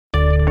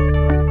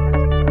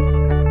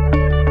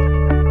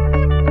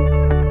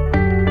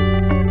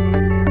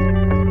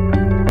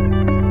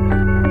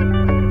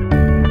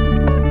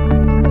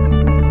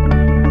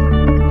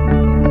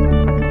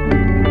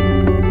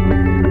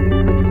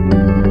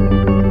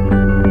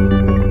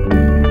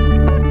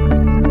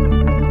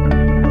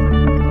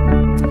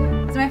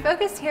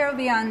will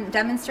be on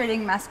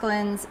demonstrating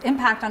Mescaline's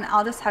impact on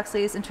Aldous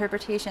Huxley's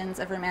interpretations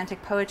of Romantic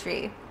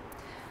poetry.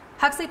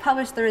 Huxley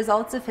published the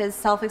results of his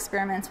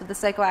self-experiments with the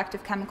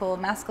psychoactive chemical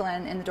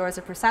mescaline in The Doors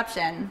of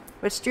Perception,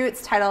 which drew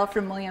its title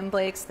from William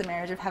Blake's The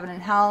Marriage of Heaven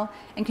and Hell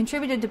and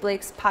contributed to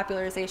Blake's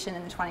popularisation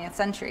in the 20th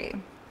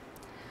century.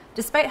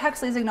 Despite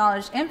Huxley's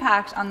acknowledged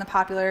impact on the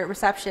popular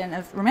reception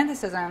of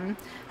Romanticism,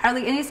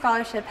 hardly any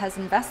scholarship has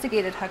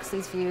investigated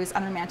Huxley's views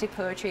on Romantic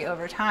poetry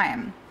over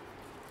time.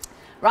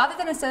 Rather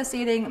than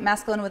associating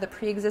Mescaline with a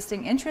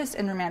pre-existing interest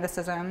in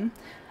Romanticism,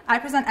 I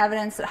present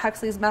evidence that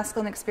Huxley's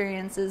Mescaline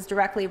experiences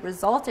directly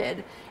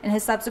resulted in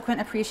his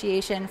subsequent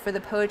appreciation for the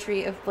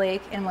poetry of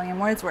Blake and William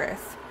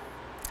Wordsworth.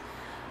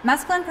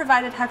 Mescaline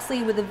provided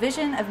Huxley with a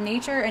vision of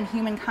nature and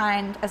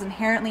humankind as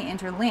inherently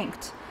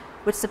interlinked,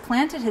 which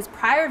supplanted his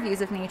prior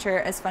views of nature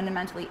as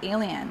fundamentally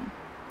alien.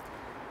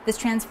 This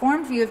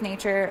transformed view of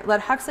nature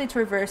led Huxley to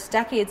reverse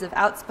decades of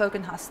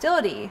outspoken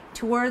hostility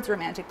towards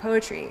Romantic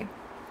poetry.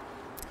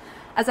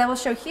 As I will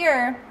show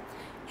here,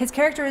 his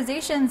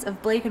characterisations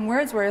of Blake and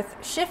Wordsworth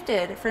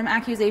shifted from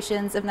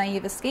accusations of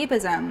naive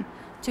escapism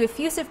to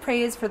effusive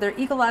praise for their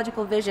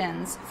ecological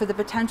visions for the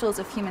potentials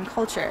of human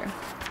culture.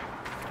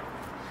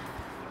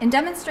 In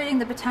demonstrating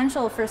the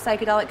potential for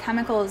psychedelic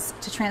chemicals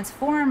to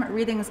transform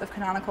readings of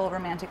canonical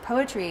Romantic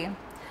poetry,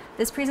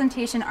 this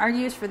presentation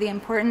argues for the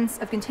importance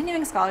of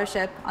continuing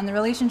scholarship on the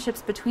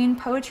relationships between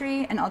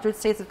poetry and altered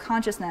states of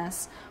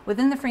consciousness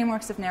within the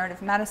frameworks of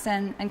narrative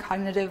medicine and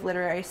cognitive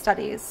literary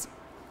studies.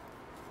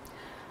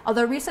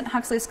 Although recent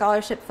Huxley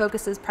scholarship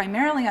focuses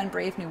primarily on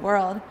Brave New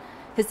World,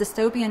 his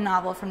dystopian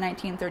novel from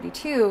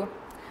 1932,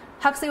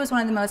 Huxley was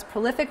one of the most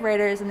prolific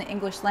writers in the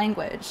English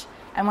language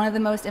and one of the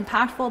most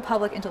impactful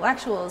public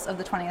intellectuals of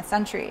the 20th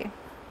century.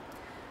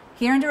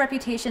 He earned a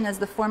reputation as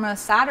the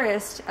foremost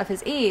satirist of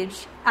his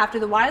age after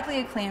the widely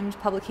acclaimed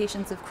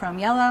publications of Chrome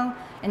Yellow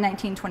in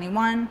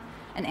 1921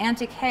 and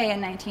Antic Hay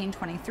in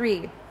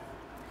 1923.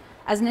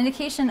 As an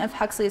indication of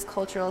Huxley's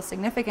cultural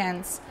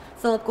significance,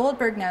 Philip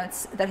Goldberg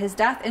notes that his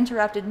death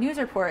interrupted news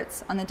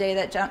reports on the day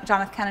that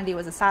John F. Kennedy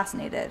was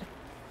assassinated.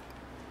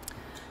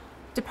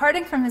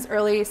 Departing from his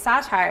early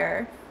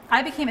satire,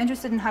 I became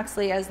interested in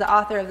Huxley as the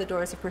author of The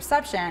Doors of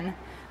Perception,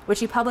 which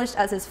he published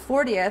as his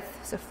 40th,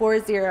 so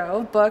 40,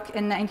 book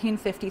in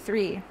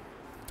 1953.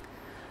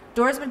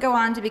 Doors would go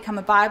on to become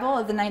a Bible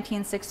of the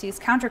 1960s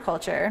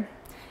counterculture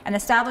and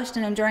established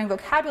an enduring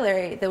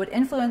vocabulary that would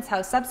influence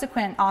how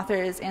subsequent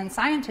authors and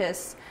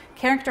scientists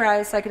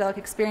characterize psychedelic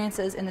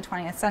experiences in the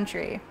 20th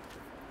century.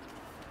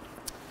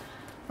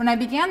 When I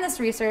began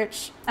this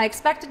research, I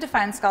expected to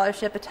find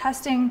scholarship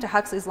attesting to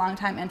Huxley's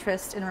longtime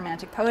interest in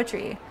Romantic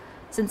poetry,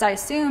 since I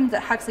assumed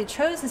that Huxley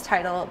chose his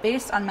title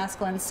based on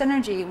Mescaline's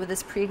synergy with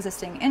his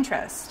pre-existing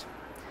interest.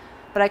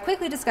 But I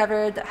quickly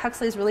discovered that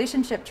Huxley's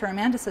relationship to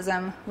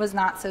Romanticism was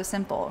not so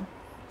simple.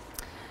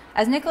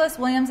 As Nicholas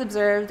Williams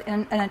observed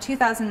in a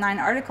 2009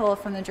 article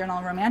from the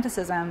journal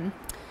Romanticism,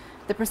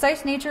 the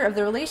precise nature of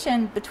the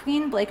relation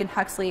between Blake and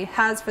Huxley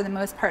has for the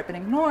most part been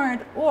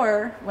ignored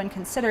or, when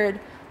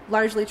considered,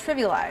 largely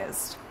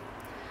trivialized.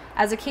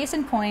 As a case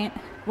in point,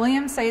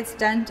 Williams cites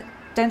Dent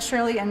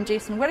Shirley and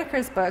Jason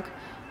Whitaker's book,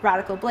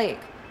 Radical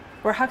Blake,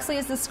 where Huxley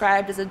is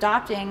described as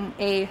adopting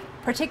a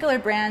particular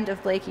brand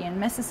of Blakean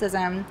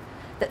mysticism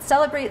that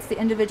celebrates the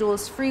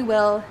individual's free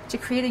will to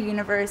create a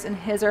universe in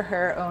his or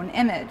her own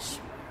image.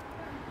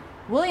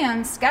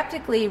 Williams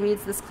skeptically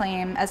reads this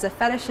claim as a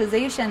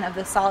fetishization of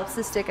the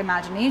solipsistic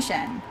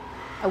imagination,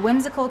 a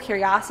whimsical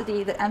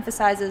curiosity that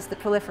emphasizes the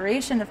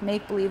proliferation of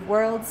make-believe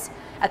worlds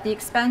at the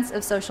expense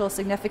of social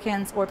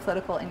significance or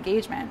political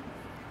engagement.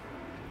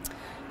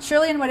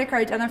 Shirley and Whitaker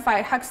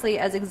identify Huxley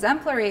as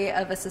exemplary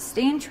of a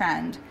sustained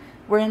trend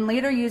wherein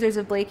later users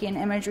of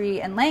Blakean imagery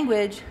and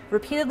language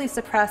repeatedly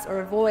suppress or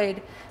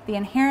avoid the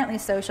inherently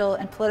social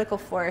and political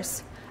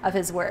force of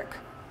his work.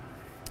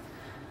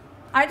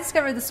 I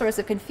discovered the source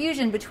of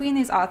confusion between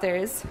these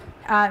authors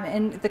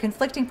in the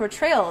conflicting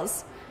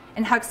portrayals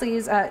in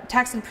Huxley's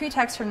Text and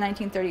Pretext from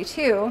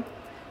 1932,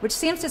 which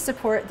seems to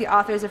support the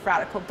authors of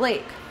Radical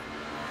Blake.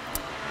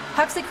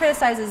 Huxley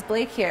criticizes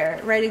Blake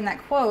here, writing that,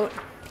 quote,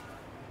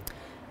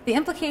 "The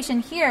implication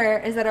here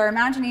is that our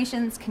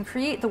imaginations can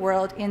create the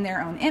world in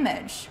their own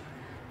image,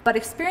 but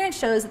experience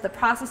shows that the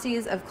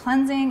processes of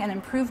cleansing and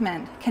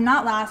improvement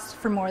cannot last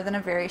for more than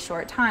a very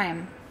short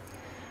time.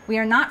 We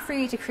are not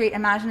free to create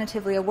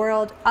imaginatively a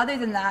world other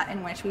than that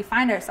in which we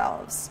find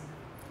ourselves.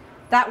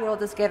 That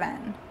world is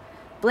given.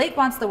 Blake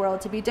wants the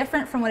world to be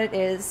different from what it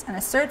is and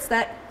asserts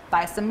that,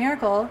 by some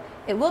miracle,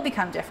 it will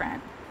become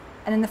different.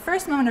 And in the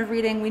first moment of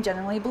reading, we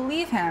generally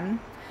believe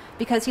him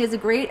because he is a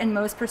great and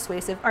most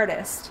persuasive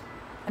artist,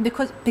 and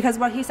because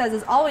what he says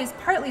is always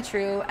partly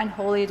true and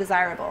wholly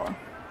desirable.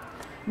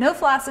 No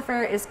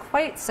philosopher is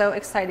quite so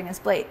exciting as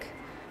Blake,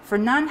 for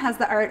none has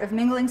the art of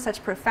mingling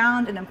such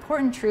profound and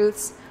important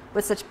truths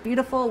with such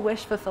beautiful,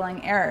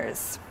 wish-fulfilling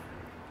errors."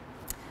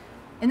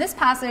 In this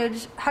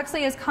passage,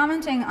 Huxley is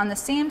commenting on the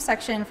same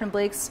section from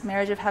Blake's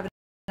Marriage of Heaven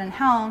and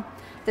Hell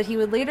that he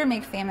would later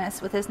make famous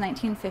with his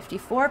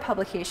 1954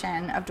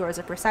 publication of Doors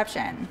of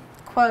Perception.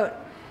 Quote,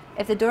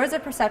 If the doors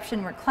of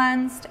perception were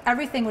cleansed,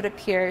 everything would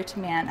appear to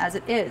man as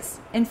it is,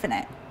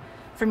 infinite.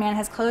 For man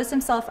has closed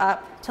himself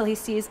up till he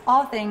sees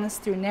all things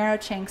through narrow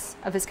chinks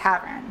of his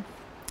cavern.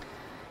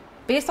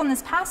 Based on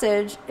this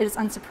passage, it is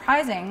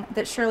unsurprising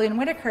that Shirley and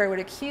Whittaker would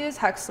accuse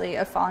Huxley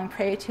of falling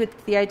prey to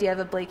the idea of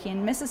a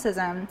Blakean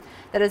mysticism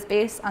that is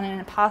based on an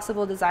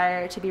impossible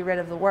desire to be rid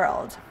of the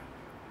world.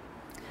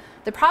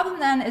 The problem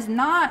then is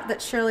not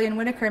that Shirley and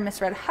Whittaker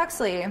misread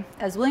Huxley,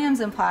 as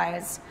Williams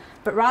implies,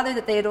 but rather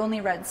that they had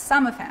only read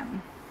some of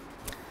him.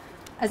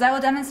 As I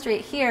will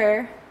demonstrate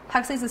here,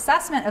 Huxley's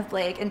assessment of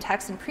Blake in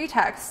Text and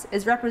Pretext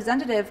is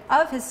representative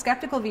of his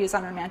skeptical views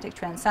on romantic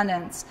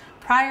transcendence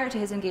prior to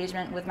his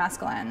engagement with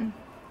Mescaline.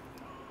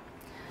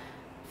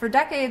 For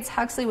decades,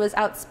 Huxley was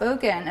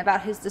outspoken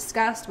about his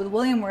disgust with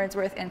William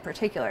Wordsworth in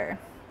particular.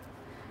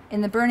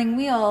 In The Burning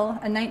Wheel,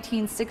 a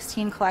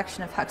 1916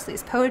 collection of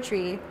Huxley's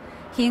poetry,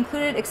 he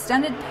included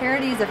extended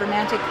parodies of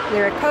romantic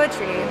lyric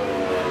poetry.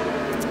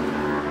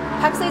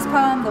 Huxley's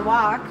poem, The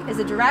Walk, is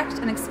a direct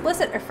and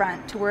explicit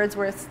affront to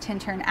Wordsworth's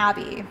Tintern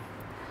Abbey.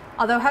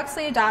 Although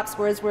Huxley adopts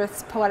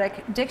Wordsworth's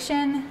poetic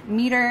diction,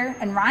 meter,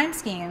 and rhyme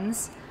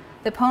schemes,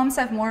 the poems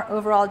have more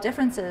overall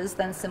differences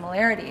than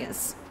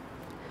similarities.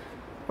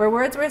 Where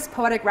Wordsworth's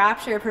poetic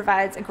rapture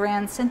provides a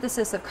grand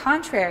synthesis of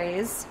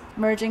contraries,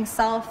 merging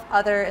self,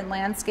 other, and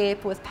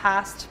landscape with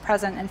past,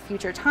 present, and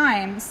future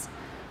times,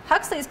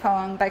 Huxley's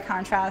poem, by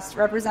contrast,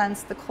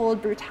 represents the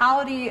cold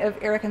brutality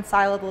of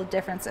irreconcilable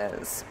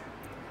differences.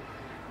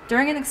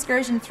 During an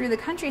excursion through the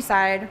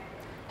countryside,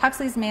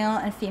 Huxley's male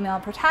and female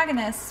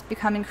protagonists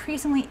become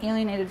increasingly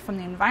alienated from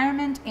the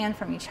environment and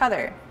from each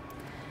other.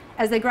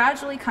 As they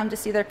gradually come to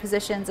see their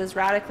positions as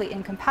radically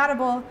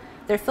incompatible,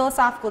 their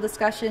philosophical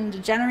discussion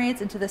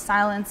degenerates into the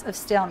silence of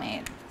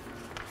stalemate.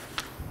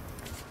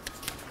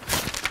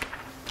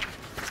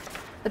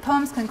 The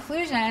poem's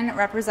conclusion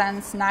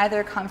represents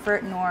neither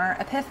comfort nor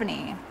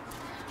epiphany,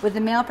 with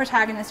the male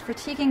protagonist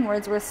critiquing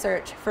Wordsworth's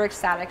search for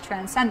ecstatic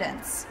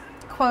transcendence.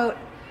 Quote,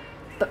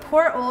 "But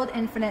poor old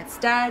infinite's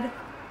dead,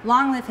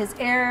 long live his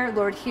heir,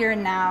 Lord here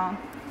and now,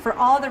 for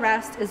all the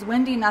rest is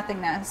windy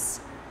nothingness,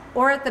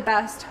 or at the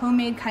best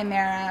homemade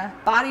chimera,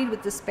 bodied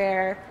with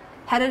despair,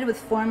 headed with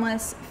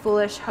formless,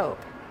 foolish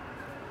hope."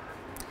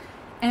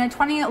 In a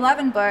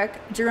 2011 book,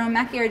 Jerome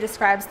Meckier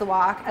describes The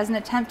Walk as an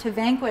attempt to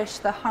vanquish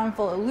the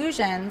harmful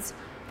illusions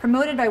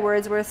promoted by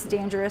Wordsworth's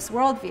dangerous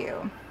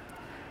worldview.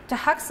 To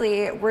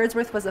Huxley,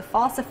 Wordsworth was a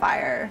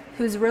falsifier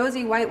whose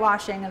rosy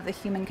whitewashing of the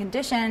human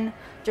condition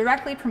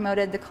directly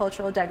promoted the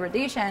cultural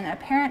degradation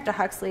apparent to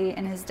Huxley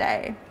in his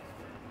day.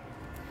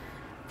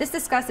 This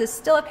disgust is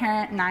still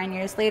apparent 9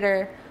 years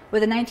later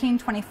with the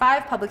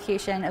 1925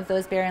 publication of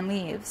Those Barren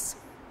Leaves.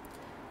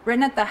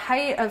 Written at the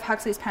height of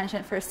Huxley's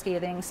penchant for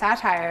scathing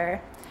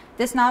satire,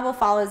 this novel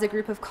follows a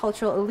group of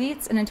cultural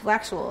elites and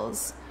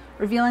intellectuals,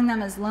 revealing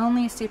them as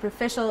lonely,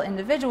 superficial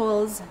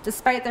individuals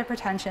despite their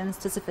pretensions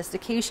to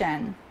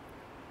sophistication.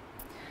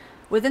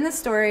 Within the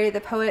story,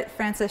 the poet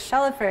Francis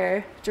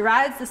Shellifer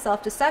derides the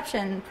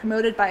self-deception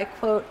promoted by,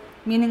 quote,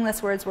 meaningless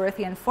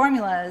Wordsworthian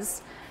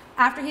formulas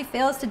after he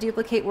fails to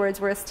duplicate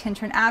Wordsworth's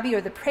Tintern Abbey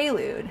or the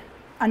Prelude,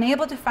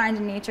 unable to find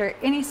in nature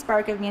any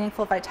spark of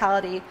meaningful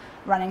vitality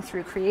running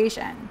through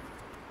creation.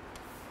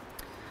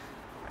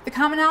 The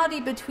commonality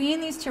between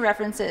these two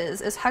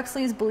references is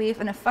Huxley's belief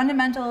in a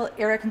fundamental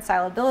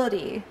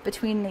irreconcilability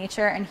between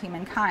nature and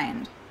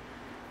humankind.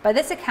 By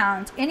this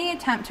account, any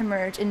attempt to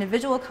merge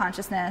individual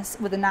consciousness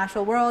with the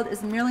natural world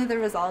is merely the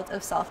result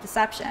of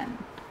self-deception.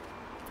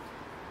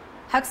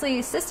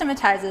 Huxley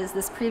systematizes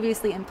this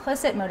previously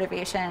implicit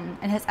motivation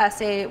in his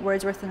essay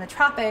Wordsworth in the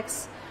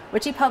Tropics,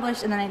 which he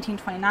published in the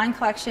 1929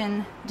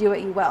 collection, Do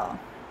What You Will.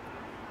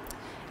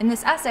 In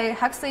this essay,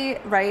 Huxley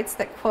writes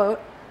that, quote,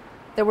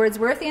 "The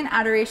Wordsworthian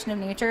adoration of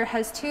nature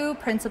has two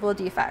principal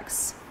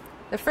defects.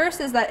 The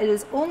first is that it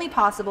is only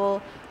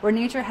possible where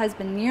nature has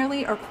been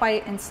nearly or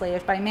quite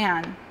enslaved by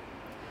man.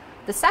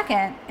 The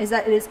second is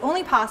that it is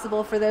only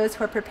possible for those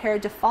who are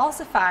prepared to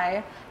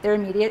falsify their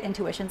immediate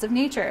intuitions of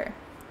nature.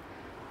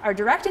 Our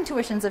direct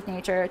intuitions of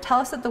nature tell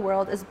us that the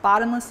world is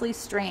bottomlessly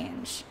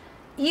strange,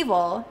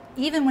 evil,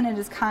 even when it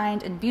is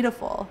kind and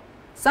beautiful,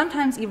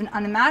 sometimes even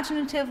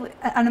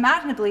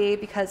unimaginably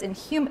because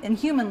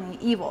inhumanly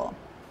evil.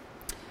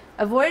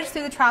 A voyage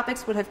through the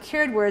tropics would have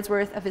cured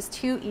Wordsworth of his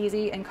too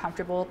easy and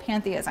comfortable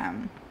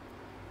pantheism."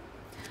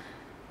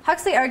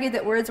 Huxley argued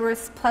that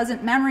Wordsworth's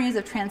pleasant memories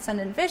of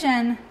transcendent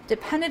vision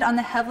depended on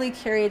the heavily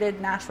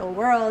curated natural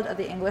world of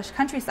the English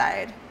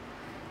countryside.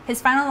 His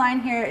final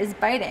line here is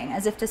biting,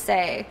 as if to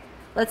say,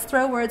 let's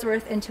throw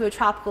Wordsworth into a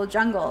tropical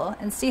jungle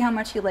and see how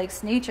much he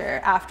likes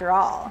nature after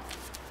all.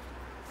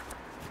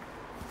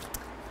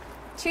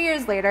 2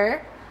 years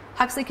later,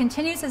 Huxley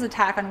continues his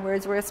attack on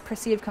Wordsworth's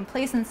perceived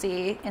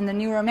complacency in The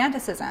New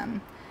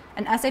Romanticism,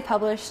 an essay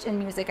published in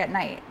Music at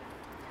Night.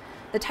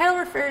 The title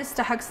refers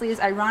to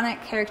Huxley's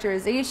ironic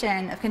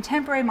characterization of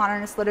contemporary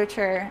modernist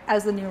literature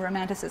as the New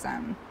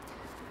Romanticism.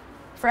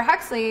 For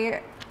Huxley,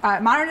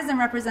 modernism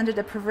represented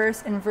a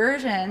perverse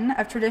inversion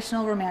of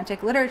traditional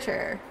romantic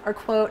literature, or,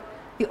 quote,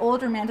 the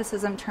old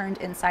romanticism turned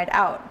inside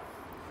out.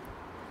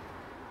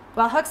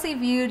 While Huxley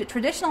viewed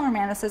traditional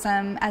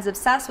Romanticism as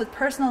obsessed with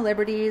personal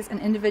liberties and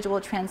individual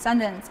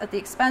transcendence at the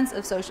expense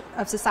of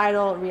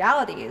societal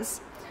realities,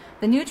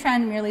 the new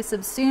trend merely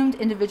subsumed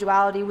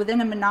individuality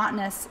within a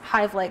monotonous,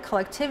 hive-like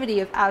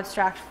collectivity of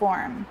abstract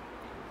form.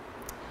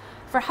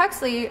 For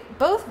Huxley,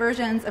 both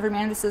versions of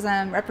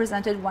Romanticism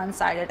represented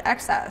one-sided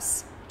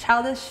excess,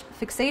 childish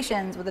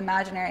fixations with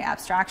imaginary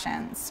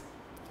abstractions.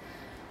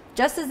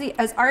 Just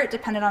as art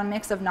depended on a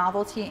mix of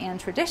novelty and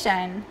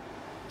tradition,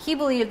 he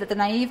believed that the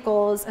naive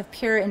goals of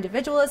pure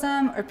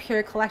individualism or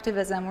pure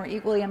collectivism were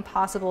equally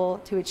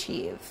impossible to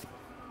achieve.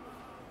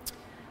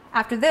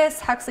 After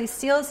this, Huxley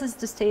seals his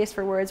distaste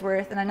for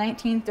Wordsworth in a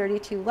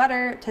 1932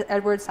 letter to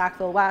Edward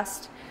Sackville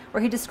West,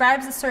 where he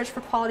describes the search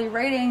for quality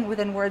writing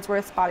within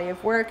Wordsworth's body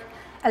of work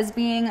as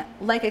being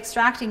like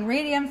extracting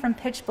radium from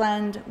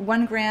pitchblende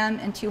 1 gram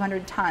in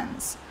 200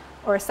 tons,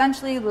 or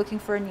essentially looking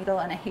for a needle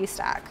in a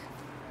haystack.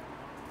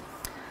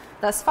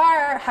 Thus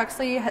far,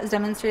 Huxley has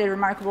demonstrated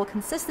remarkable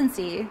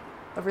consistency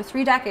over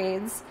 3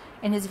 decades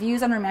in his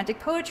views on Romantic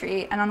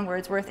poetry and on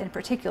Wordsworth in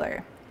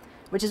particular,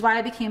 which is why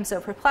I became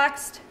so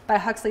perplexed by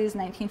Huxley's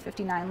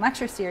 1959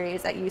 lecture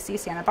series at UC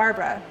Santa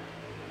Barbara.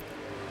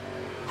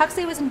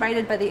 Huxley was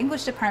invited by the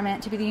English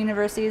department to be the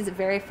university's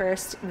very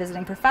first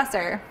visiting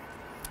professor,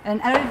 and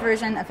an edited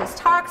version of his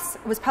talks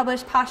was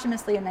published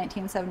posthumously in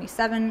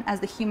 1977 as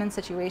The Human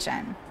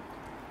Situation.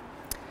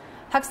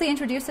 Huxley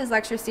introduced his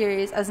lecture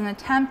series as an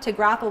attempt to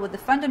grapple with the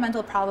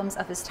fundamental problems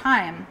of his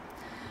time,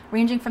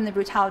 ranging from the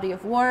brutality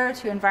of war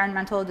to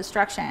environmental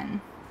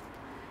destruction.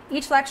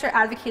 Each lecture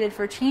advocated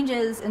for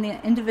changes in the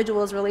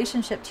individual's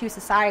relationship to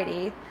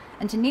society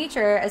and to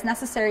nature as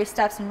necessary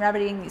steps in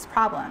remedying these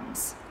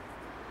problems.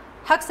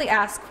 Huxley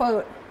asked,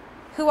 quote,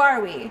 "Who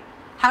are we?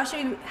 How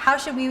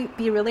should we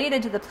be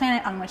related to the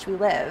planet on which we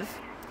live?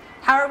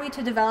 How are we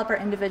to develop our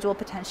individual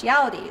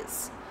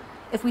potentialities?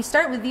 If we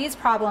start with these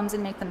problems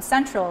and make them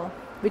central,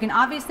 we can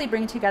obviously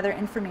bring together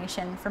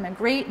information from a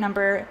great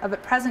number of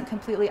at present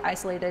completely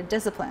isolated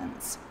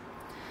disciplines.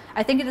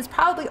 I think it is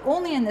probably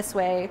only in this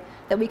way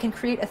that we can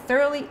create a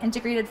thoroughly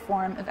integrated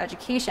form of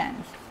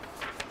education."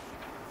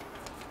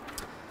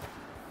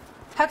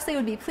 Huxley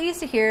would be pleased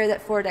to hear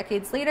that 4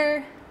 decades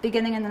later,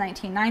 beginning in the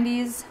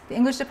 1990s, the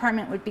English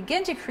department would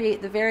begin to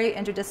create the very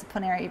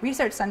interdisciplinary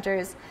research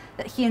centers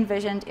that he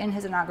envisioned in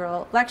his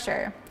inaugural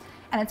lecture.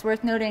 And it's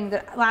worth noting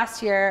that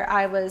last year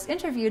I was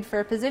interviewed for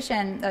a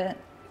position, a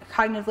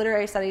cognitive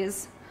literary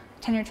studies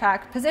tenure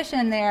track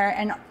position there,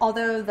 and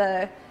although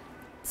the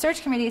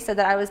search committee said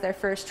that I was their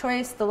first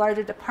choice, the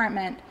larger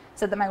department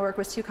said that my work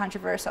was too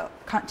controversial.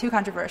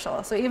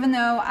 So even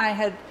though I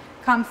had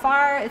come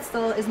far, it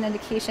still is an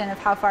indication of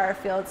how far our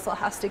field still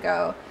has to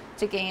go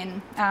to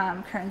gain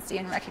currency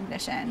and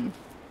recognition.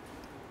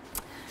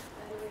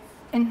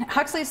 In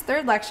Huxley's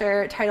 3rd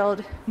lecture,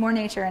 titled More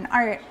Nature and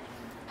Art,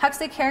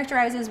 Huxley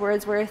characterizes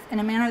Wordsworth in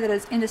a manner that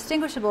is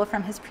indistinguishable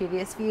from his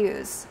previous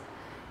views.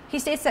 He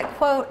states that,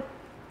 quote,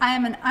 "I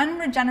am an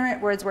unregenerate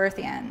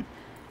Wordsworthian.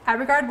 I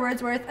regard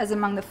Wordsworth as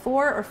among the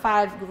 4 or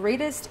 5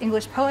 greatest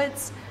English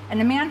poets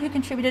and a man who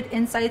contributed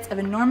insights of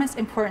enormous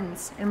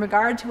importance in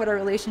regard to what our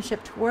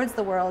relationship towards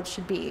the world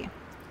should be.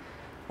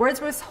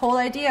 Wordsworth's whole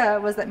idea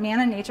was that man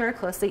and nature are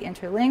closely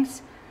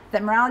interlinked,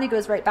 that morality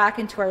goes right back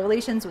into our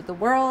relations with the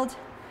world,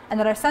 and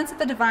that our sense of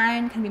the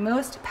divine can be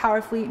most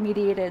powerfully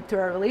mediated through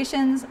our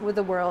relations with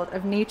the world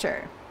of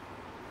nature."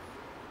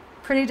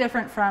 Pretty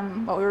different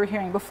from what we were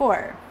hearing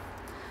before.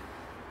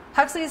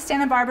 Huxley's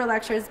Santa Barbara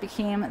lectures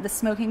became the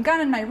smoking gun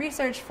in my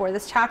research for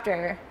this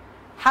chapter.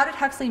 How did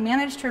Huxley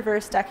manage to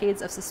reverse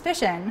decades of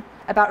suspicion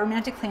about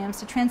Romantic claims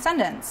to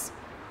transcendence?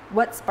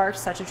 What sparked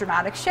such a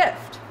dramatic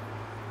shift?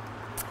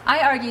 I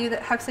argue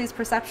that Huxley's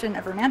perception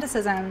of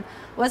Romanticism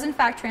was in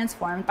fact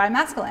transformed by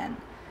Mescaline,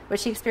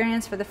 which he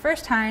experienced for the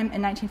first time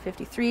in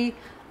 1953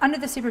 under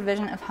the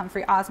supervision of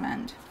Humphrey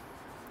Osmond.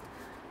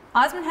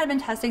 Osmond had been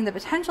testing the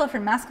potential for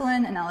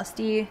mescaline and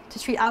LSD to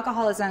treat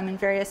alcoholism and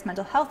various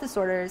mental health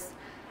disorders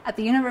at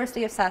the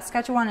University of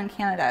Saskatchewan in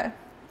Canada.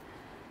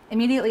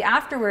 Immediately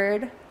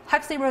afterward,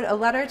 Huxley wrote a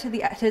letter to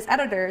his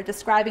editor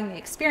describing the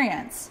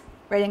experience,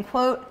 writing,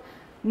 quote,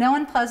 "No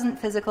unpleasant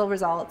physical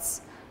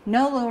results,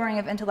 no lowering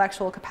of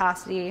intellectual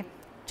capacity,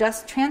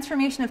 just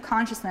transformation of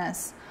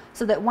consciousness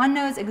so that one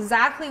knows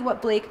exactly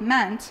what Blake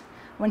meant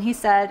when he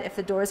said if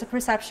the doors of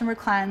perception were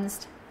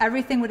cleansed,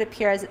 everything would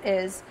appear as it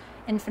is,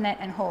 infinite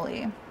and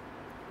holy."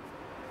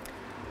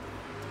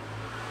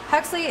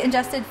 Huxley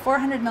ingested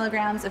 400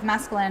 milligrams of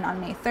mescaline on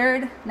May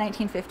 3rd,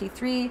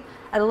 1953,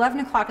 at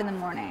 11 o'clock in the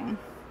morning.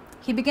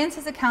 He begins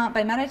his account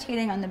by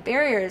meditating on the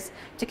barriers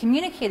to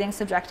communicating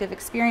subjective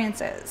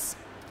experiences.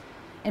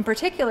 In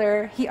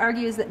particular, he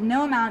argues that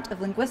no amount of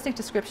linguistic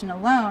description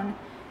alone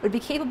would be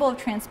capable of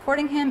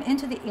transporting him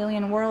into the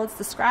alien worlds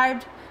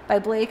described by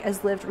Blake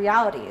as lived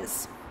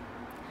realities.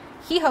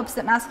 He hopes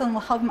that mescaline will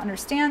help him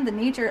understand the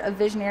nature of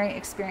visionary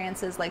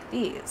experiences like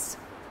these.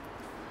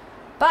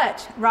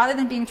 But rather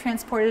than being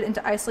transported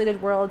into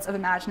isolated worlds of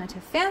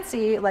imaginative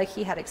fancy like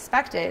he had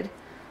expected,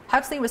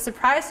 Huxley was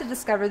surprised to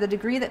discover the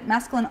degree that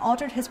mescaline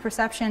altered his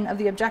perception of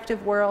the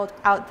objective world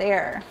out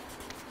there.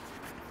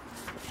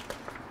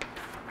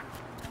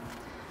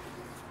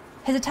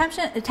 His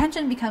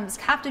attention becomes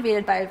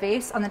captivated by a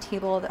vase on the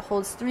table that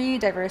holds 3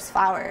 diverse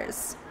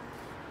flowers.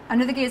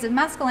 Under the gaze of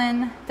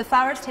Mescaline, the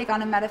flowers take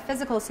on a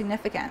metaphysical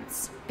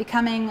significance,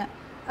 becoming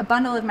a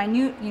bundle of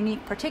minute,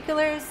 unique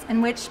particulars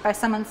in which, by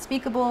some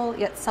unspeakable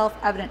yet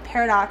self-evident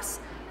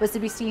paradox, was to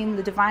be seen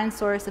the divine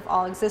source of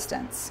all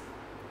existence.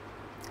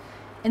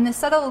 In this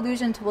subtle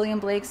allusion to William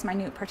Blake's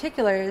minute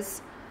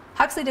particulars,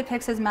 Huxley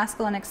depicts his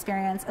Mescaline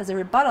experience as a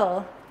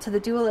rebuttal to the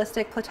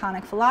dualistic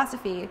Platonic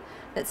philosophy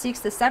that seeks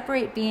to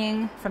separate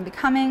being from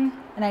becoming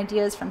and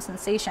ideas from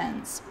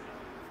sensations.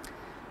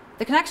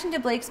 The connection to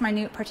Blake's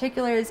minute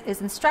particulars is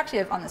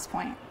instructive on this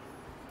point.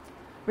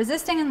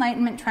 Resisting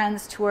Enlightenment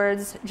trends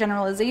towards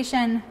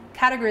generalization,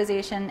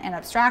 categorization, and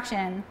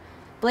abstraction,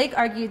 Blake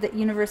argued that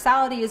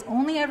universality is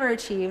only ever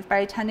achieved by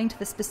attending to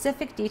the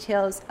specific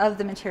details of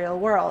the material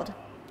world.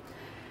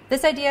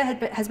 This idea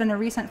has been a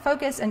recent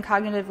focus in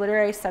cognitive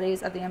literary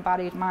studies of the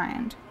embodied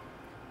mind.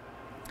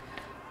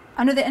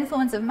 Under the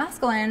influence of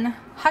Mescaline,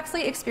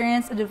 Huxley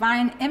experienced a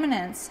divine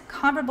immanence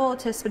comparable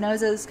to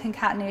Spinoza's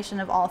concatenation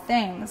of all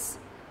things.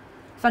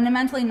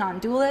 Fundamentally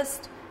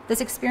non-dualist,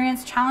 this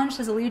experience challenged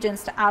his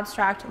allegiance to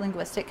abstract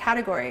linguistic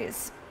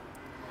categories.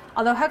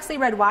 Although Huxley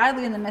read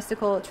widely in the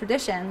mystical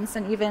traditions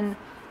and even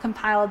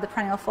compiled the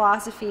Perennial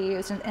Philosophy,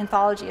 which is an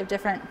anthology of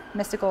different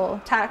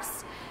mystical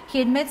texts,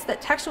 he admits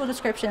that textual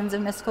descriptions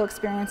of mystical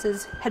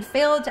experiences had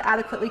failed to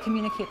adequately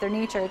communicate their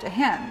nature to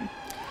him.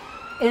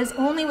 It is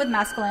only with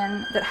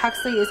Mescaline that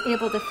Huxley is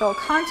able to fill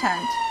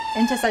content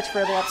into such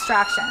verbal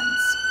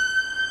abstractions.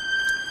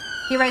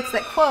 He writes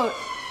that, quote,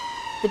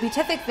 "The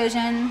beatific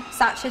vision,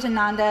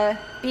 Satchitananda,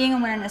 being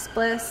awareness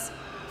bliss,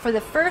 for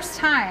the first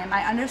time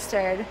I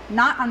understood,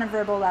 not on a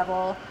verbal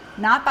level,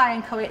 not by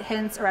inchoate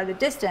hints or at a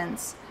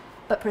distance,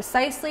 but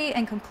precisely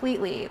and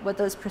completely what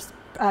those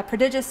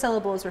prodigious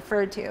syllables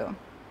referred to."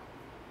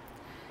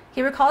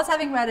 He recalls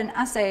having read an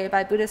essay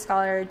by Buddhist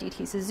scholar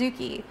D.T.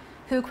 Suzuki,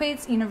 who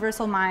equates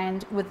universal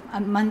mind with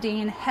a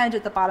mundane hedge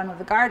at the bottom of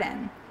a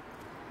garden.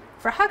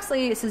 For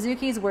Huxley,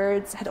 Suzuki's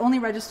words had only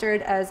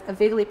registered as a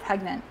vaguely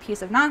pregnant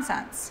piece of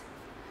nonsense.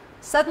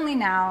 Suddenly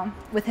now,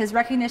 with his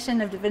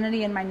recognition of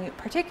divinity in minute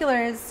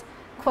particulars,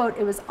 quote,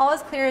 "It was all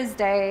as clear as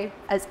day,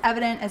 as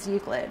evident as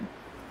Euclid."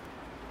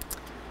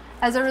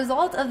 As a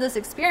result of this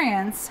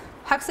experience,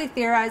 Huxley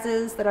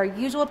theorizes that our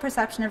usual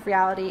perception of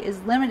reality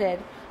is limited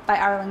by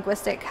our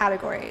linguistic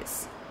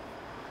categories.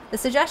 The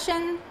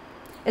suggestion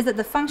is that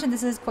the function,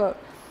 this is quote,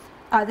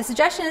 "The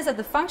suggestion is that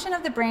the function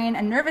of the brain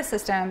and nervous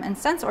system and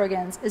sense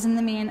organs is in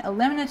the main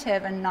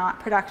eliminative and not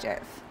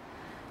productive.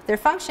 Their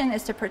function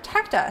is to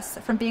protect us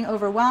from being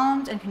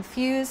overwhelmed and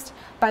confused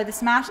by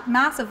this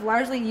mass of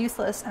largely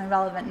useless and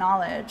irrelevant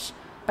knowledge,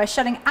 by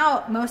shutting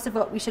out most of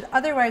what we should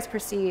otherwise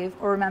perceive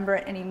or remember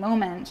at any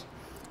moment,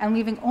 and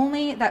leaving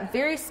only that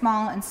very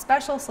small and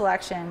special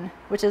selection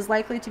which is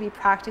likely to be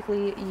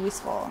practically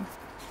useful."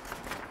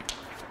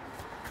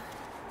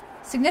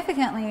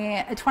 Significantly,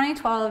 a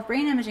 2012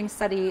 brain imaging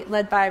study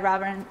led by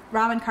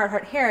Robin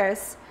Carhart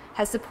Harris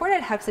has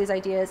supported Huxley's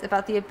ideas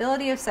about the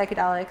ability of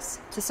psychedelics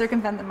to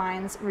circumvent the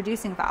mind's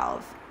reducing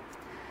valve.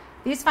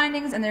 These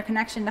findings and their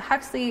connection to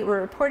Huxley were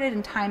reported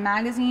in Time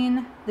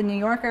magazine, The New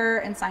Yorker,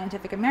 and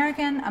Scientific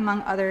American,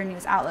 among other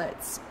news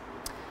outlets.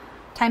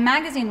 Time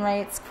magazine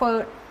writes,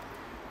 quote,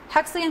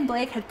 "Huxley and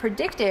Blake had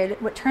predicted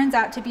what turns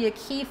out to be a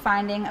key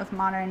finding of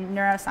modern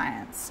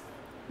neuroscience.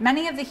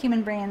 Many of the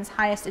human brain's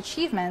highest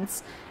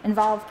achievements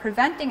involve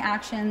preventing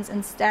actions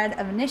instead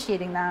of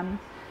initiating them,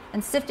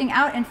 and sifting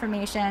out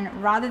information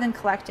rather than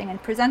collecting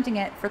and presenting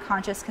it for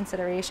conscious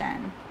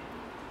consideration."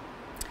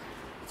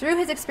 Through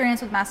his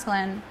experience with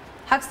Mescaline,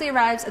 Huxley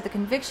arrives at the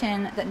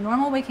conviction that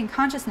normal waking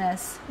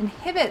consciousness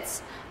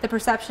inhibits the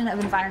perception of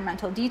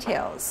environmental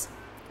details.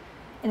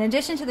 In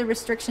addition to the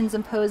restrictions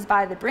imposed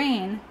by the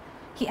brain,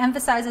 he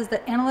emphasizes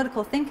that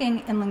analytical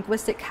thinking in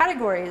linguistic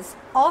categories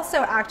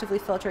also actively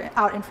filter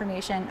out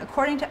information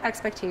according to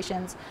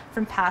expectations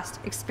from past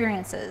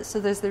experiences. So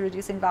there's the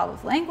reducing valve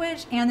of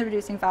language and the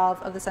reducing valve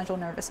of the central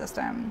nervous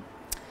system.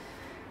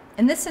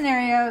 In this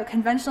scenario,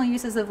 conventional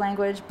uses of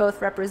language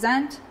both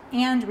represent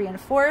and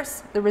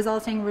reinforce the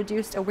resulting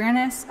reduced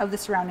awareness of the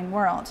surrounding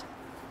world.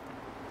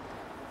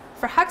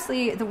 For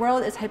Huxley, the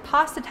world is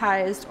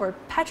hypostatized or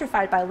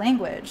petrified by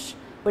language,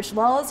 which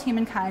lulls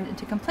humankind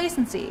into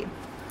complacency.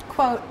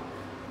 Quote,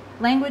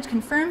 "Language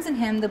confirms in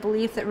him the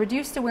belief that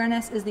reduced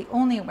awareness is the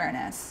only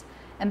awareness,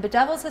 and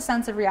bedevils his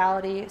sense of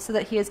reality so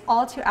that he is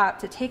all too apt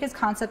to take his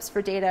concepts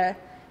for data,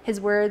 his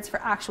words for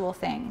actual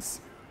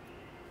things."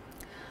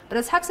 But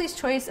as Huxley's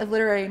choice of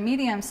literary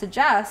medium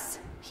suggests,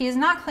 he is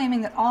not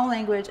claiming that all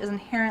language is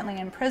inherently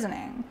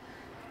imprisoning.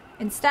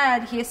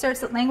 Instead, he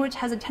asserts that language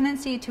has a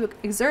tendency to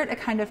exert a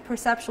kind of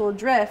perceptual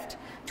drift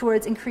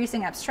towards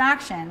increasing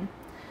abstraction,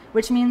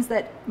 which means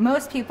that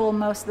most people,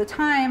 most of the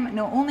time,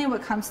 know only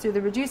what comes through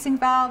the reducing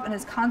valve and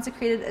is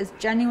consecrated as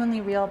genuinely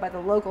real by the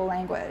local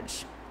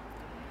language.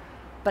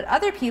 But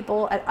other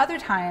people, at other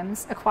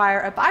times,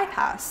 acquire a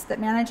bypass that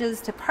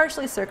manages to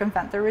partially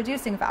circumvent the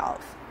reducing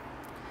valve.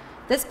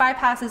 This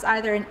bypass is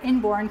either an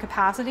inborn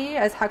capacity,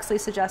 as Huxley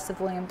suggests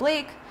of William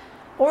Blake,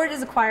 or it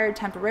is acquired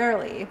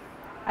temporarily,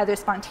 either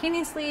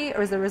spontaneously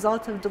or as a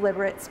result of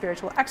deliberate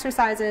spiritual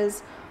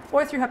exercises,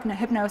 or through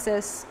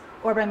hypnosis,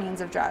 or by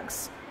means of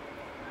drugs.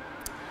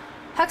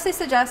 Huxley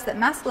suggests that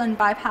Mescaline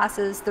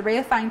bypasses the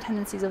reifying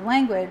tendencies of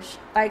language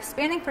by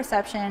expanding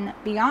perception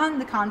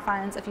beyond the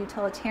confines of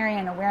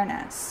utilitarian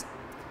awareness.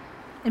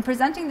 In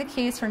presenting the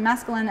case for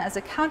Mescaline as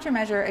a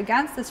countermeasure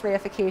against this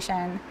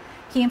reification,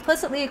 he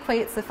implicitly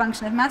equates the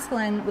function of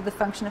Mescaline with the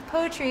function of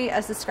poetry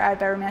as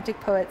described by Romantic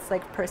poets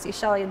like Percy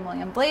Shelley and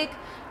William Blake,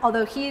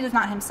 although he does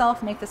not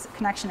himself make this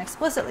connection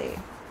explicitly.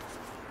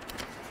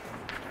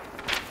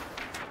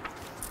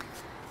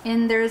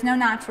 In There Is No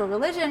Natural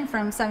Religion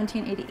from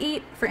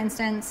 1788, for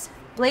instance,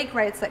 Blake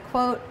writes that,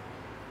 quote,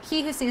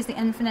 "He who sees the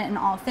infinite in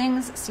all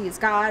things sees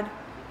God.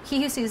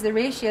 He who sees the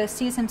ratio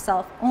sees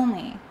himself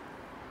only.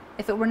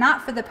 If it were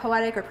not for the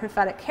poetic or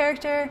prophetic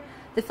character,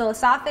 the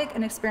philosophic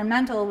and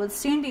experimental would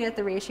soon be at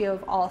the ratio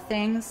of all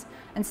things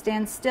and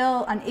stand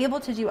still, unable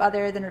to do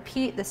other than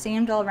repeat the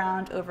same dull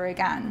round over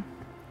again."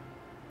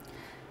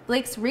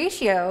 Blake's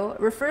ratio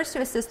refers to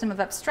a system of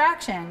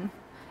abstraction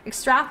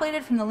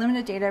extrapolated from the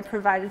limited data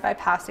provided by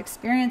past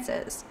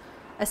experiences,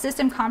 a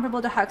system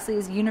comparable to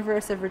Huxley's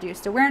universe of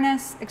reduced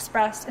awareness,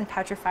 expressed and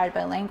petrified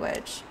by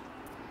language.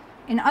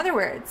 In other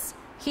words,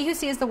 he who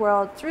sees the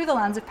world through the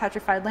lens of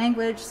petrified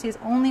language sees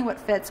only what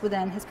fits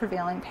within his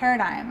prevailing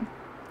paradigm.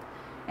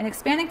 In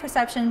expanding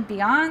perception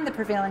beyond the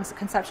prevailing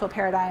conceptual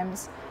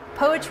paradigms,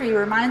 poetry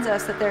reminds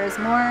us that there is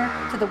more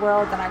to the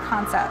world than our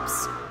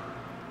concepts.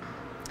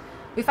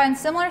 We find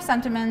similar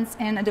sentiments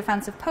in A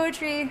Defense of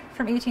Poetry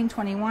from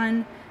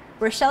 1821,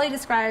 where Shelley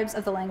describes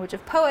of the language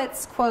of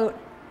poets, quote,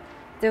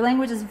 "Their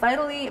language is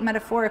vitally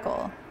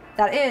metaphorical.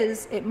 That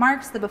is, it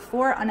marks the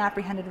before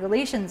unapprehended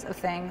relations of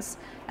things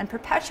and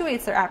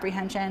perpetuates their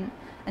apprehension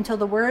until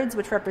the words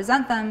which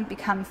represent them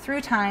become,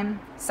 through time,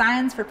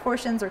 signs for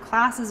portions or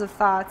classes of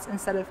thoughts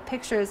instead of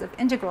pictures of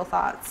integral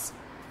thoughts.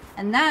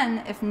 And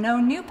then, if no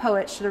new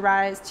poet should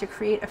arise to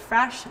create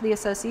afresh the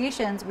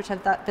associations which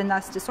have been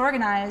thus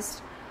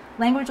disorganized,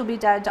 language will be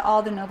dead to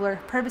all the nobler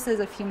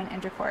purposes of human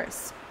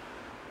intercourse."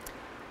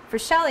 For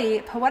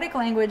Shelley, poetic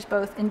language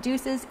both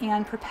induces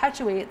and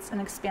perpetuates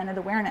an expanded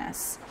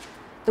awareness.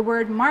 The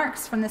word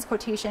marks from this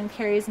quotation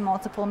carries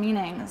multiple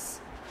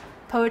meanings.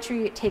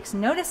 Poetry takes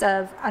notice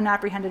of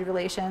unapprehended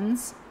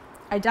relations,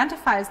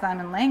 identifies them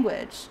in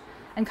language,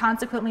 and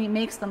consequently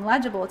makes them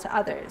legible to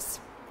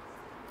others.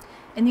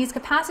 In these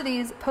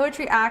capacities,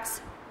 poetry acts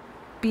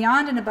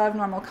beyond and above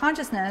normal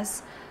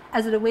consciousness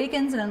as it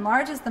awakens and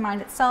enlarges the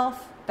mind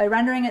itself by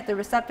rendering it the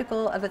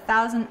receptacle of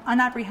 1,000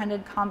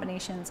 unapprehended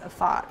combinations of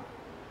thought.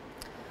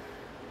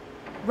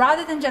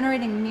 Rather than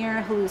generating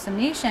mere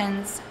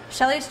hallucinations,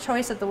 Shelley's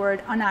choice of the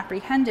word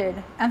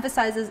unapprehended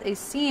emphasizes a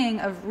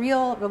seeing of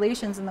real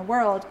relations in the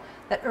world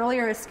that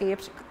earlier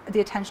escaped the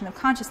attention of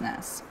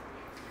consciousness.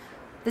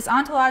 This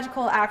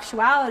ontological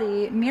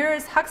actuality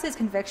mirrors Huxley's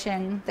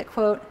conviction that,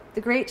 quote,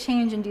 "the great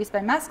change induced by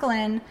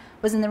Mescaline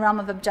was in the realm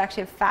of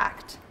objective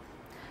fact."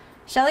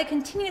 Shelley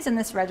continues in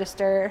this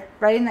register,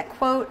 writing that,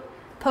 quote,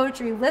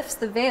 "Poetry lifts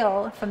the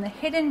veil from the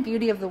hidden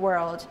beauty of the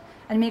world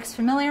and makes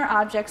familiar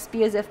objects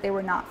be as if they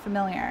were not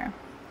familiar."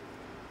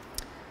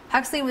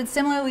 Huxley would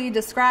similarly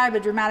describe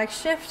a dramatic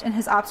shift in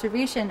his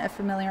observation of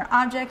familiar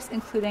objects,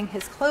 including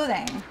his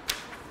clothing,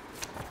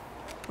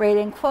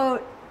 writing,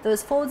 quote,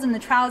 "Those folds in the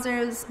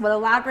trousers, what a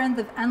labyrinth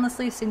of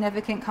endlessly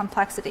significant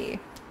complexity."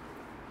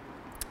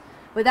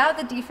 Without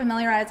the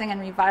defamiliarizing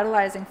and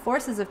revitalizing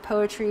forces of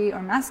poetry or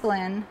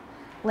Mescaline,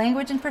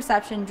 language and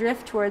perception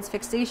drift towards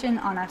fixation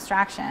on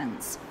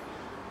abstractions.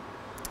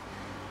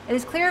 It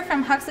is clear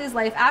from Huxley's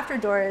life after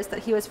Doors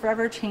that he was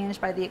forever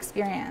changed by the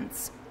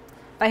experience.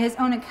 By his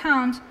own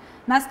account,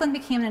 Mescaline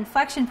became an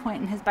inflection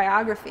point in his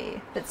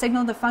biography that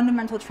signaled a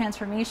fundamental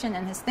transformation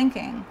in his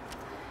thinking.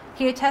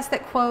 He attests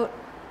that, quote,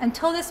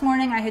 "Until this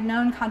morning I had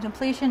known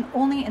contemplation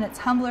only in its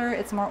humbler,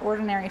 its more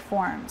ordinary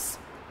forms."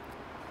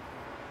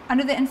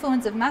 Under the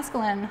influence of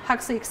Mescaline,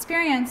 Huxley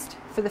experienced,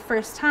 for the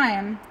first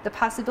time, the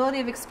possibility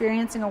of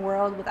experiencing a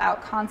world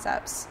without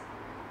concepts.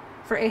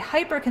 For a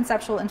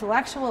hyper-conceptual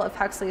intellectual of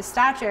Huxley's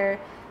stature,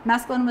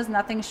 Mescaline was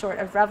nothing short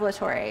of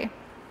revelatory.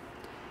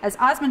 As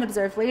Osmond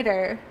observed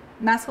later,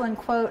 Mescaline,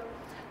 quote,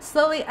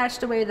 "slowly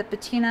etched away the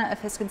patina of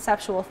his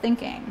conceptual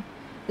thinking.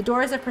 The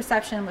doors of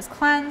perception was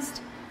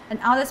cleansed, and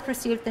Aldous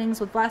perceived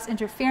things with less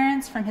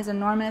interference from his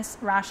enormous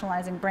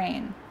rationalizing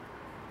brain."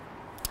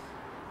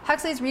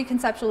 Huxley's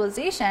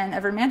reconceptualization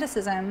of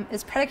Romanticism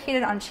is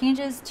predicated on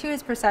changes to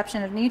his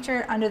perception of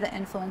nature under the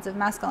influence of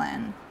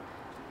Mescaline.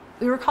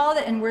 We recall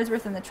that in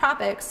Wordsworth in the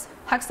Tropics,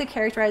 Huxley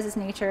characterizes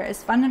nature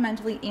as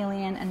fundamentally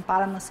alien and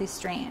bottomlessly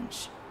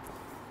strange.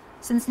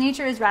 Since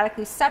nature is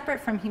radically separate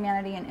from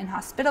humanity and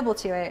inhospitable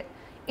to it,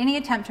 any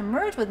attempt to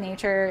merge with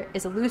nature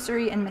is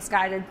illusory and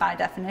misguided by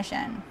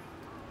definition.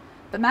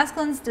 But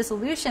Mescaline's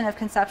dissolution of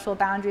conceptual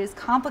boundaries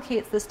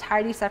complicates this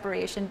tidy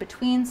separation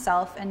between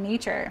self and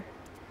nature.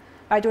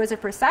 By Doors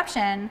of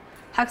Perception,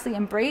 Huxley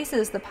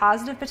embraces the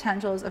positive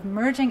potentials of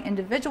merging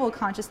individual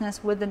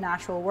consciousness with the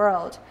natural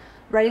world,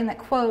 writing that,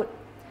 quote,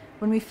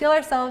 when we feel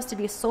ourselves to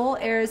be sole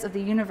heirs of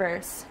the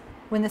universe,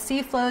 when the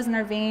sea flows in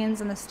our veins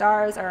and the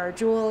stars are our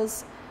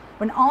jewels,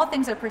 when all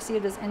things are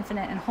perceived as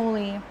infinite and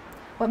holy,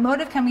 what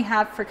motive can we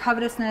have for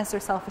covetousness or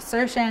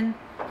self-assertion,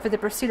 for the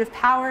pursuit of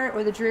power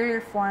or the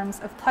drearier forms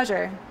of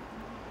pleasure?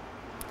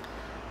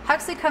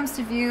 Huxley comes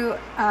to view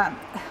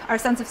our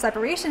sense of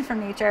separation from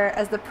nature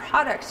as the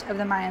product of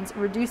the mind's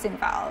reducing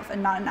valve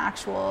and not an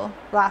actual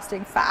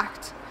lasting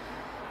fact.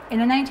 In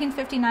a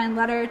 1959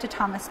 letter to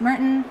Thomas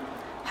Merton,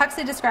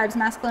 Huxley describes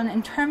Mescaline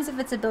in terms of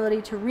its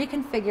ability to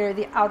reconfigure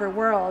the outer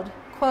world,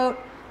 quote,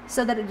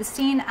 so that it is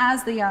seen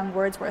as the young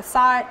Wordsworth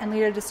saw it, and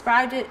later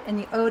described it in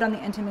the Ode on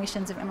the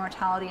Intimations of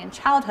Immortality in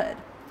Childhood,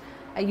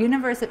 a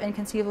universe of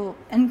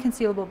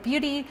inconceivable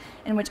beauty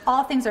in which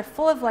all things are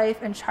full of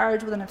life and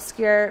charged with an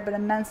obscure but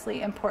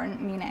immensely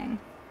important meaning.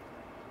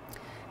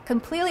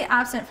 Completely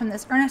absent from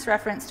this earnest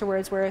reference to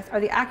Wordsworth are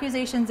the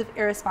accusations of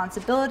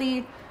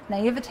irresponsibility,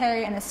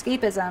 naivete, and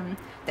escapism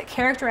that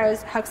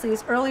characterized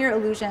Huxley's earlier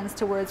allusions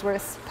to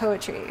Wordsworth's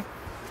poetry.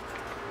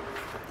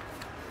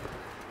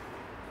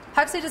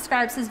 Huxley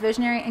describes his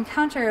visionary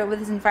encounter with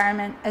his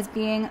environment as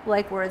being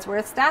like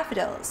Wordsworth's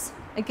daffodils,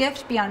 a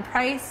gift beyond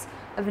price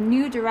of a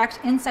new direct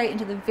insight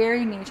into the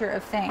very nature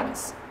of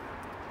things.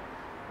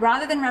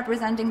 Rather than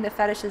representing the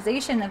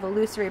fetishization of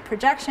illusory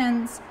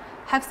projections,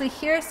 Huxley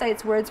here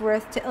cites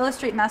Wordsworth to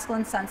illustrate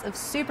Mescaline's sense of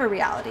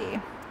super-reality,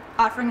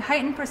 offering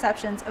heightened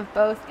perceptions of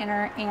both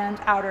inner and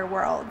outer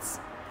worlds.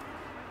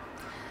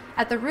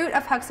 At the root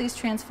of Huxley's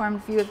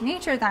transformed view of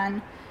nature,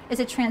 then, is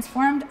a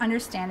transformed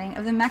understanding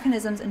of the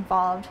mechanisms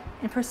involved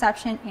in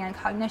perception and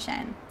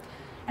cognition.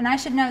 And I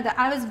should note that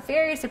I was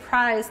very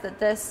surprised that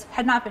this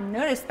had not been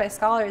noticed by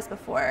scholars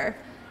before.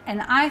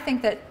 And I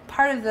think that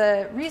part of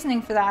the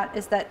reasoning for that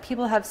is that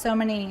people have so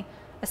many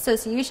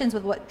associations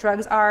with what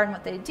drugs are and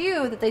what they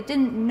do that they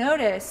didn't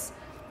notice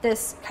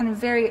this kind of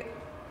very,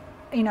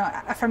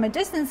 from a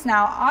distance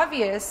now,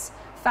 obvious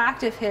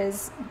fact of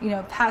his,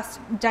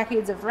 past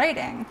decades of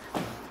writing.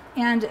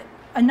 And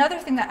another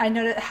thing that I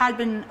noticed had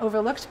been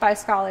overlooked by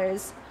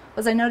scholars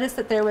was I noticed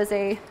that there was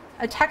a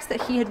text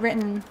that he had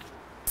written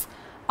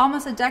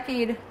almost a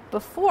decade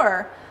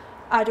before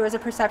Doors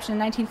of Perception in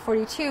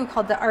 1942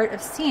 called The Art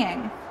of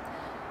Seeing.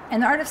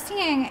 In The Art of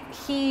Seeing,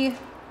 he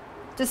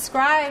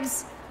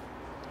describes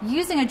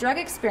using a drug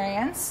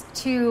experience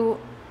to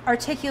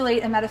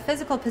articulate a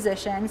metaphysical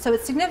position. So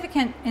it's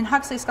significant in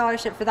Huxley's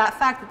scholarship for that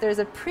fact that there's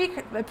a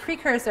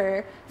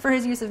precursor for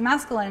his use of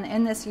mescaline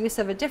in this use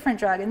of a different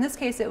drug. In this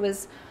case, it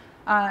was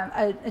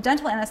a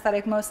dental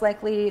anesthetic, most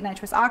likely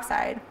nitrous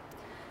oxide.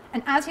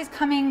 And as he's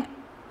coming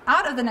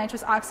out of the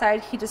nitrous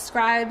oxide, he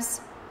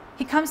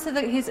comes to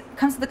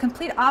the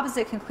complete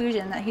opposite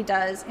conclusion that he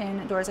does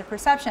in Doors of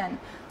Perception.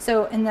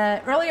 So in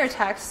the earlier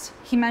text,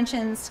 he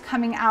mentions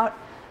coming out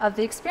of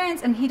the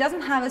experience, and he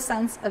doesn't have a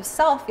sense of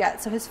self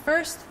yet. So his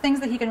first things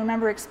that he can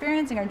remember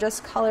experiencing are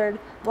just colored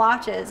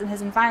blotches in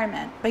his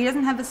environment. But he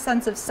doesn't have a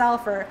sense of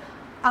self or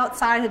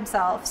outside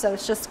himself, so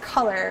it's just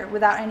color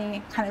without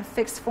any kind of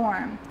fixed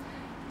form.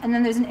 And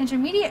then there's an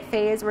intermediate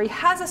phase where he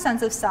has a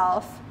sense of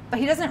self, but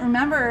he doesn't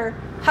remember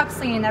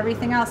Huxley and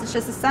everything else. It's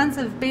just a sense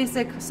of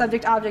basic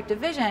subject-object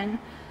division,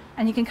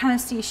 and you can kind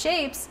of see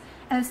shapes.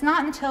 And it's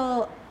not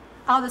until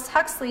Aldous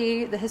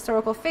Huxley, the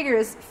historical figure,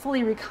 is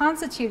fully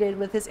reconstituted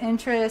with his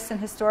interests and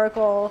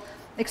historical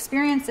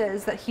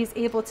experiences that he's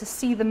able to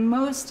see the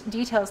most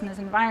details in his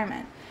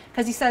environment.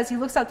 Because he says he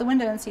looks out the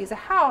window and sees a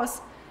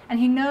house, and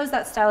he knows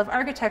that style of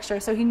architecture,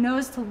 so he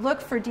knows to look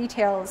for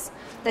details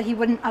that he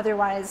wouldn't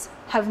otherwise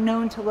have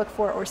known to look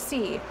for or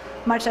see,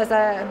 much as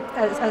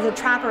a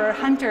trapper or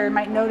hunter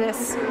might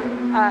notice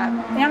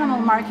animal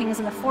markings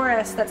in the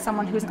forest that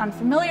someone who's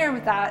unfamiliar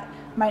with that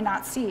might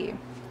not see.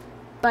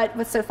 But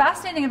what's so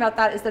fascinating about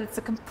that is that it's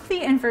a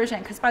complete inversion,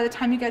 because by the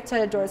time you get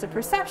to Doors of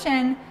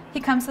Perception, he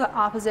comes to the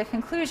opposite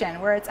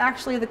conclusion, where it's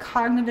actually the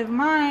cognitive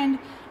mind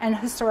and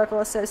historical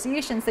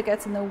associations that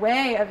gets in the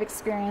way of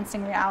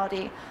experiencing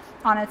reality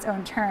on its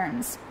own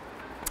terms.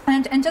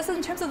 And just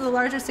in terms of the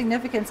larger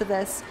significance of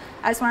this,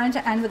 I just wanted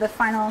to end with a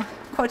final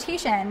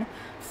quotation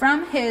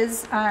from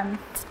his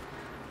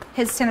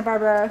Santa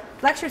Barbara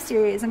lecture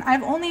series. And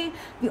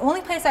the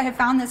only place I have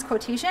found this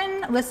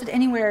quotation listed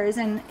anywhere is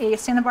in a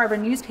Santa Barbara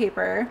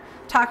newspaper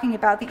talking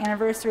about the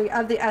anniversary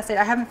of the essay.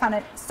 I haven't found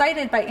it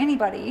cited by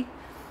anybody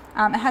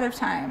ahead of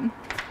time.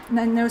 And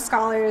then no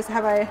scholars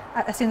have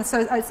I seen this.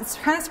 So it's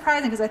kind of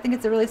surprising because I think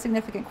it's a really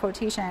significant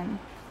quotation.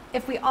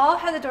 If we all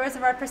had the doors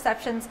of our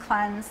perceptions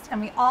cleansed, and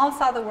we all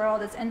saw the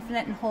world as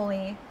infinite and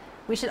holy,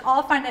 we should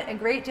all find it a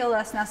great deal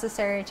less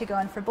necessary to go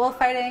in for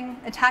bullfighting,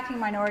 attacking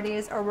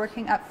minorities, or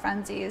working up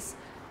frenzies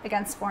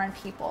against foreign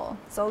people.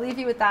 So I'll leave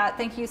you with that.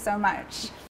 Thank you so much.